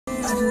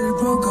just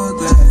broke a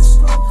glass.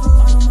 All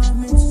of my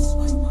bitches,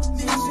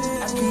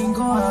 I can't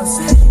go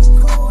outside.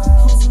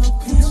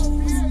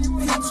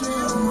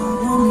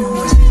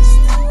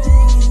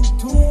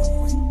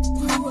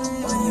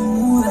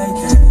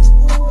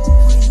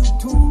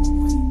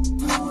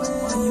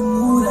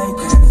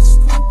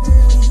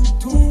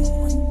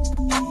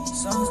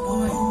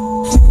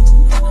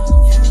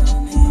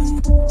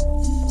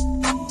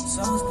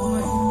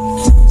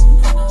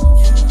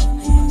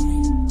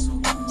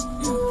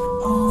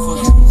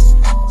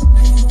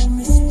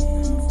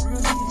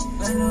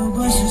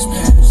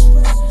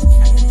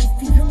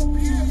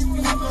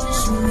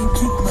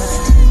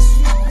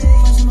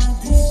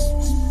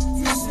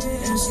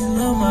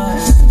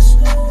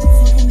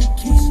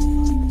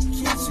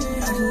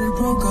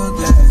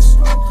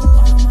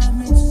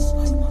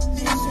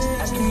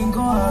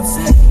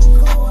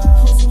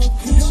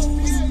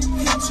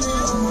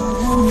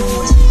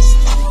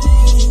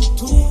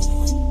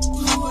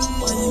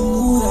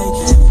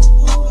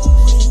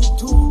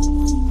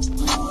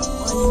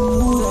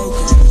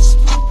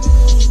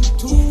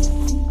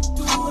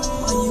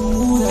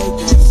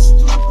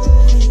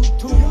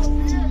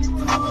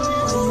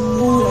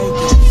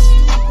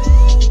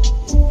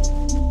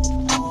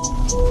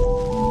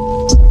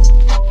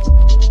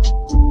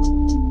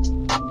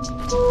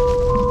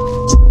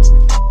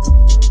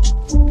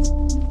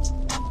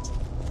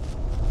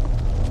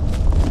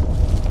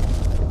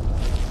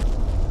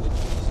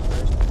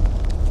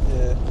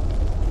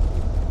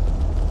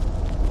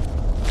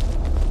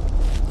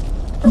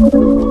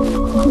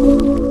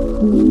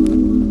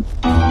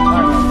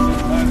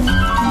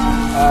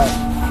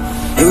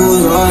 It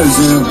was hard as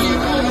hell.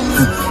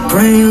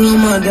 Praying on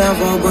my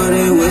downfall, but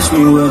they wish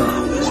me well.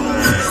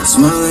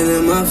 Smiling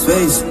in my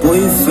face, boy,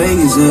 you fake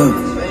as hell.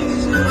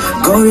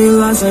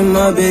 Goldilocks in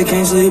my bed,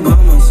 can't sleep by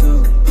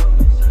myself.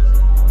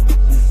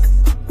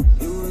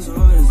 It was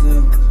hard as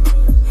hell.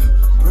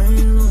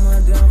 Praying on my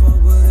downfall,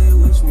 but they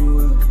wish me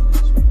well.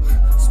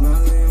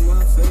 Smiling in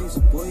my face,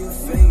 boy, you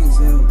fake as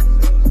hell.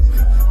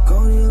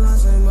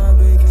 Goldilocks in my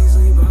bed, can't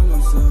sleep by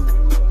myself.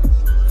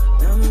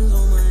 Diamonds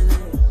on my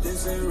neck,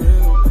 this ain't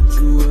real.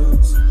 True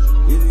else.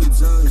 If you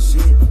talk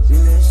shit,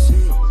 then that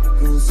shit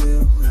gon'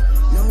 sell.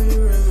 Know you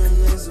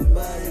reminisce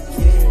about a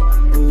kid,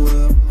 oh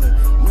well.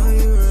 Know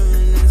you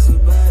reminisce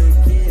about a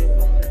kid.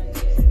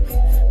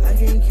 I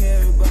can't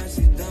care about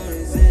she don't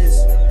exist.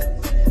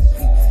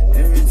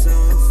 Every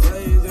time I fly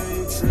you, girl,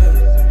 you trip.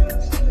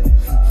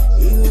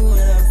 Even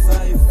when I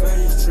fly you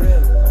first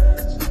trip.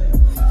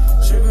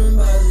 Tripping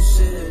by the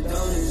shit that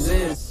don't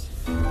exist.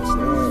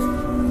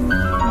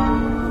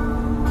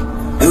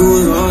 It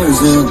was hard as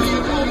hell.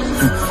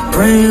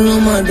 Praying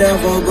on my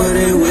downfall, but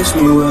they wish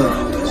me well.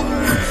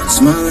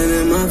 Smiling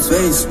in my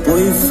face, boy,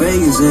 you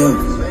fake as hell.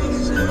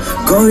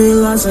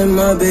 Goldilocks in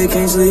my bed,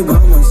 can't sleep by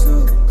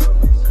myself.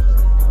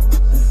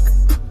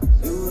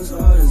 It was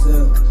hard as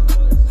hell.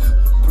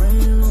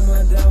 Praying on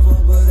my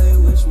downfall, but they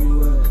wish me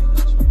well.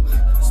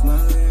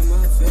 Smiling in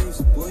my face,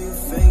 boy, you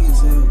fake as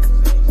hell.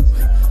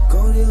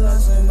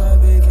 Goldilocks in my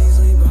bed, can't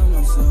sleep by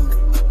myself.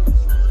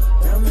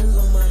 Diamonds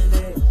on my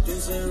neck,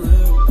 this ain't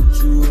real,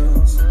 true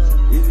else.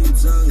 If you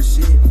talk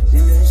shit,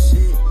 then that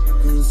shit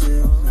gon'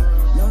 sell.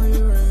 Know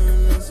you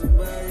reminisce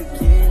about a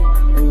kid,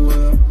 oh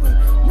well.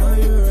 Know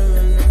you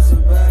reminisce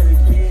about a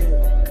kid.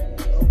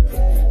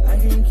 I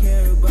can't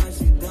care about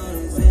she don't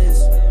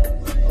exist.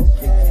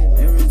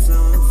 Every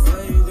time I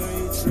fly you, girl,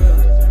 you trip.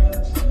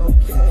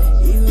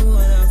 Even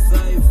when I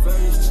fly you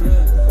first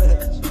trip.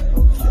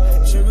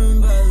 Tripping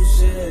by the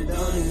shit that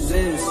don't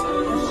exist.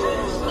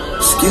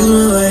 Excuse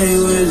my lady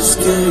with the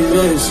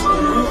skinniness.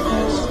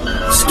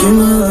 Excuse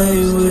my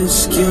lady with the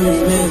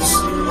skinniness.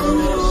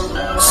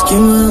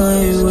 Excuse my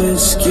lady with the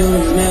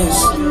skinniness.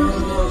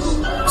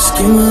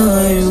 Excuse my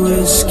lady with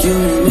the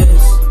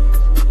skinniness.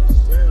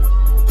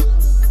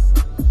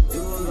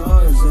 It was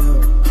hard as hell.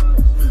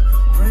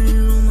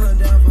 Praying on my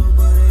downfall,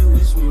 but they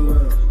wish me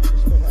well.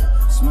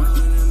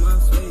 Smiling in my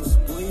face,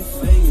 boy, you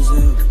fake as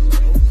hell.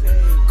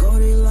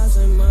 Goldilocks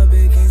in my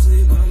bed, can't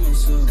sleep by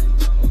myself.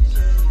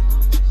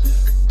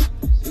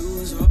 It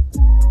was hard.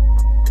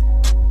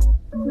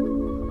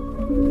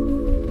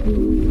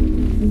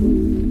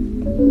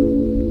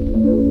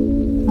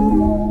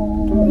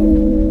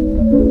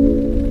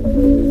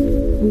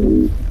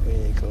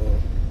 Really cool.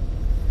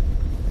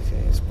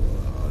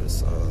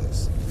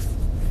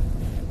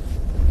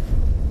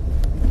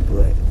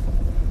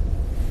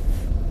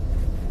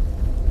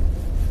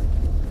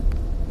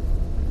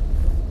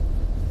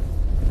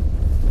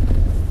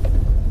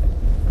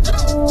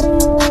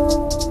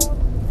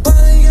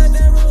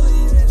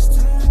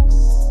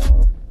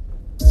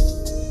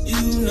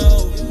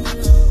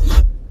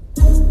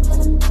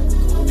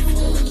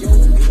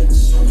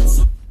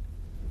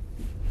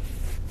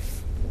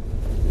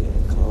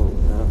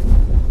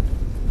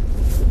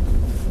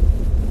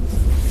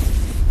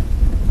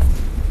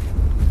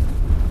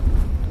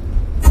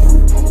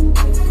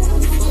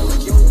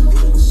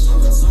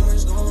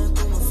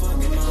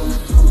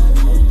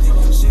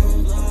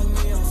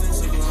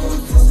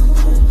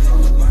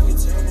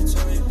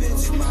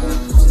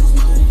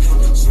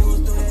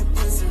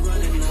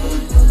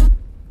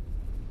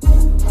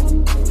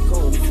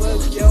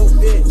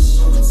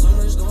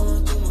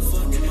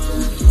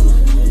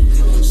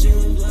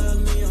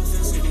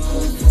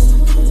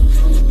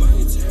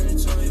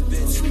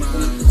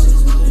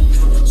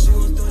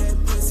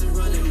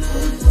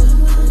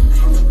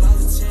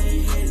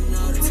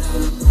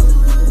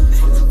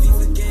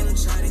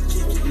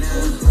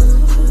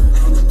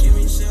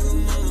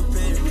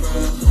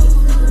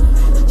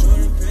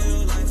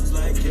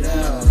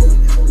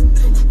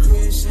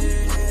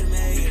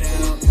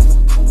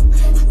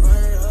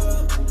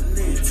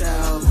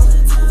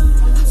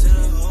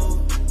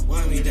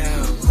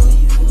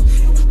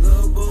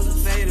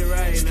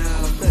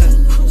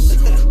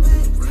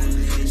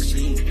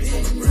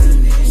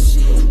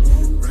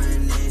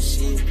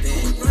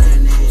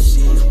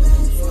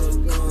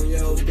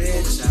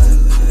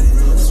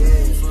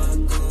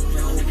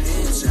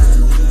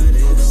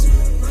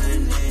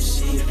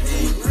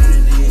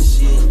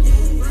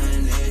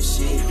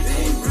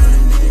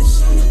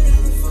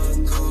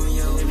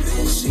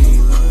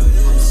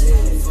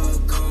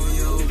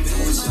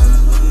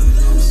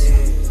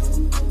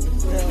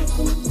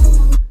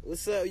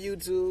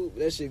 YouTube.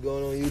 That shit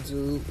going on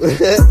YouTube.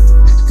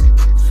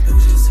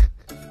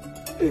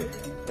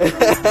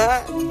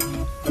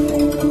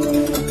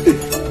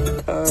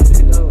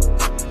 You know.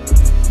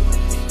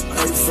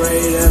 I'm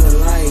afraid of the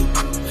light.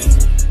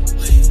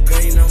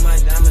 Girl, you know my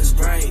diamond's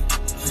bright.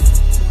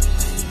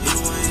 You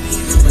ain't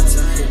even my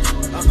type.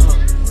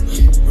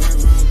 Run,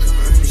 come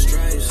earn the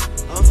stripes.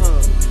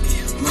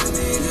 My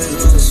niggas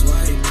on the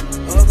swipe.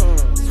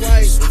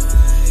 Swipe.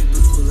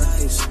 Blue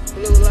lights.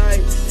 Blue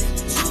lights.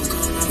 I'm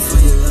going out for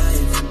your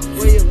life.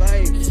 For your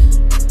life.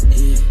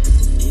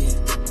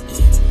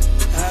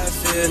 I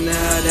feel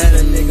now that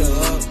a nigga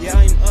up. Yeah,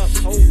 I'm up,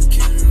 ho. You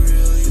can't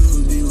real, you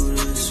will be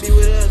with us. Be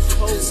with us,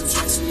 ho.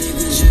 Subtract some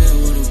niggas, yeah,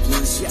 what a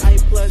plus. Yeah, I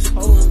plus,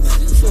 ho.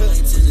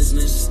 Tennis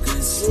matches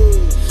guts.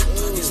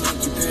 Pockets like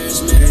your parents'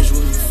 marriage,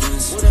 what a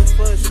fuss. What a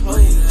fuss, ho. Why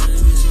you gotta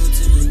be so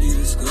timid, be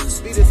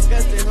disgusted? Be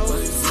disgusting, ho. Why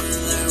you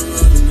feeling like I'm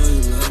loving, know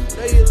you love me.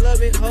 Know you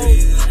love it, ho. Girl,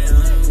 you got it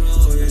on the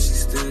road, yeah, she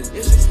studied.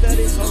 Yeah, she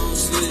studied, ho. Long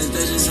sleeves,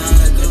 that's just how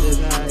I go. That's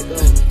how I go.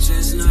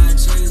 Just not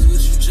change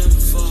what you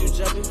jumping for. What you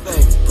jumping for?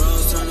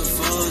 Bros trying to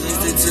fall, they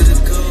stick to the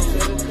code.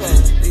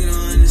 They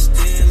don't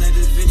understand like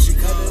the venture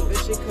code.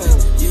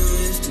 You on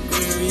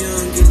Instagram, you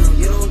don't get no dough.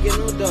 You don't get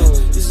no dough.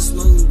 This is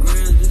smoking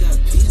ground, we got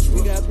peace. We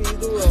got peace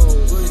to roll.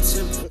 What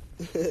temper?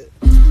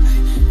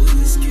 We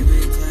just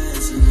skipping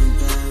class in the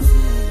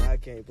bathroom. I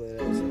can't play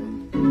that song.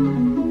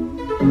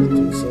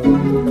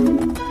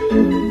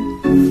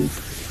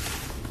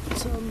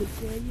 Something to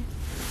tell you.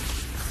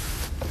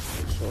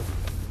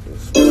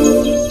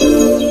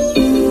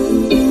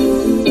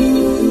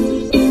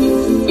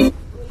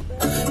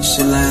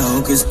 Shit like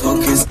hocus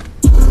pocus.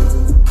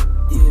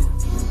 Yeah,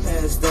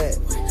 past that.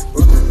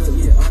 Rolling up,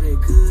 yeah, all that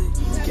good.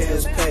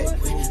 Gas pack.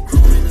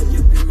 Growing up,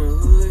 yep, in my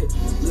hood.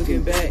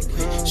 Looking back,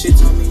 huh? She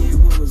told me yeah,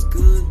 what was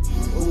good.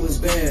 What was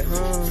bad,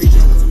 huh? Free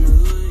junk on the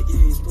hood,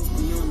 yeah, you supposed to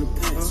be on the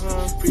pass.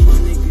 Free my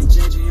nigga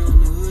JJ on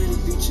the hood, he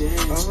beat your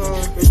ass.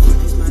 Rest in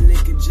peace, my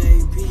nigga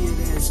JP, yeah,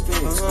 that's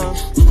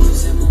facts. We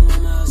was at my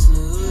mama's house in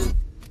the hood.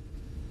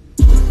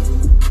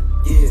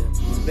 Yeah,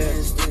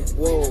 That's that.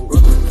 Whoa.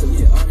 rolling up,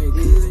 yeah, all that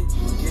good.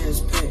 Gas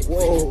pack.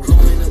 Whoa.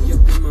 Growing up,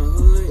 yep, in my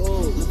hood.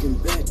 Oh. Looking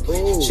back.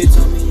 Oh. She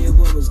told me yeah,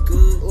 what was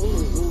good. What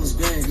was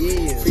bad.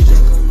 Yeah. Free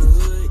junk on the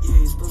hood, yeah,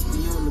 you supposed to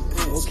be on the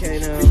pass. Okay,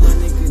 now. Free my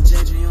nigga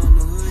JJ on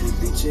the hood, he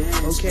beat your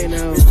ass. Okay,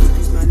 now. Rest in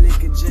peace, my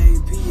nigga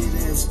JP, yeah,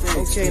 that's facts.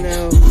 Okay,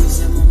 now. We was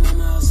at my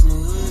mama's house in the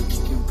hood,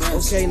 kicking back.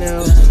 Okay,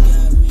 now. God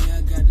got me,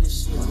 I got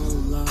this shit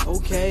on lock.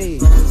 Okay.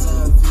 Birds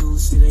eye view,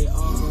 see they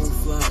all gon'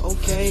 fly.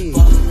 Okay.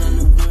 Ballin' around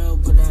the world,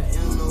 but I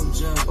am no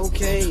job.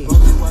 Okay.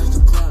 Only watch the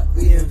clock.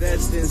 We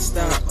invest in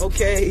stock.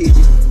 Okay.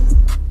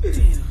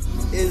 Damn.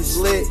 It's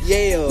lit,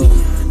 yeah.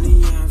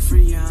 Neon,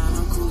 free on,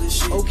 I'm cool as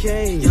shit.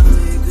 Okay. Y'all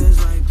niggas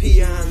like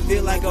Peon,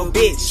 feel like a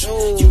bitch.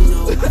 You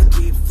know I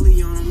get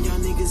flea on them, y'all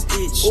niggas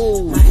itch.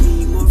 Ooh. Might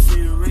need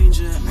morphine,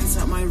 ranger, ice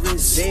out my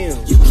wrist. Damn.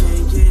 You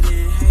can't get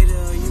in,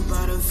 hater, you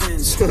bout a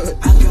fence. I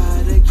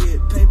gotta get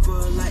paper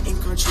like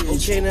ink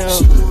cartridge. Okay, now.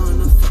 She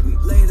wanna fuck me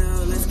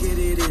later, let's get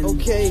it in.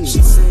 Okay.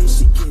 She say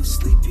she get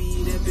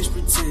sleepy, that bitch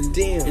pretend.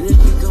 Damn. And if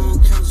we gon'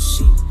 count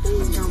sheep,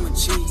 I count my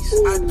cheese.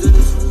 I do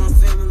this for my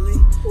family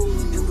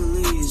in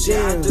Belize. Yeah,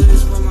 I Damn. do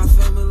this for my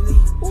family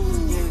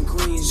yeah, in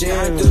Queens.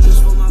 Yeah, I Damn. do this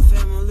for my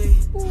family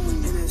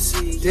in the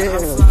sea. Yeah, I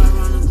Damn. fly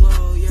around the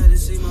globe, yeah, to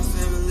see my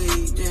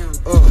family. Damn,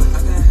 I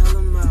got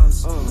hella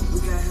miles, we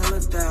got hella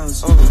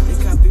thousands. They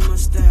copy my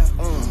style.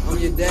 I'm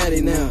your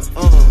daddy now.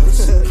 They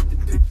see me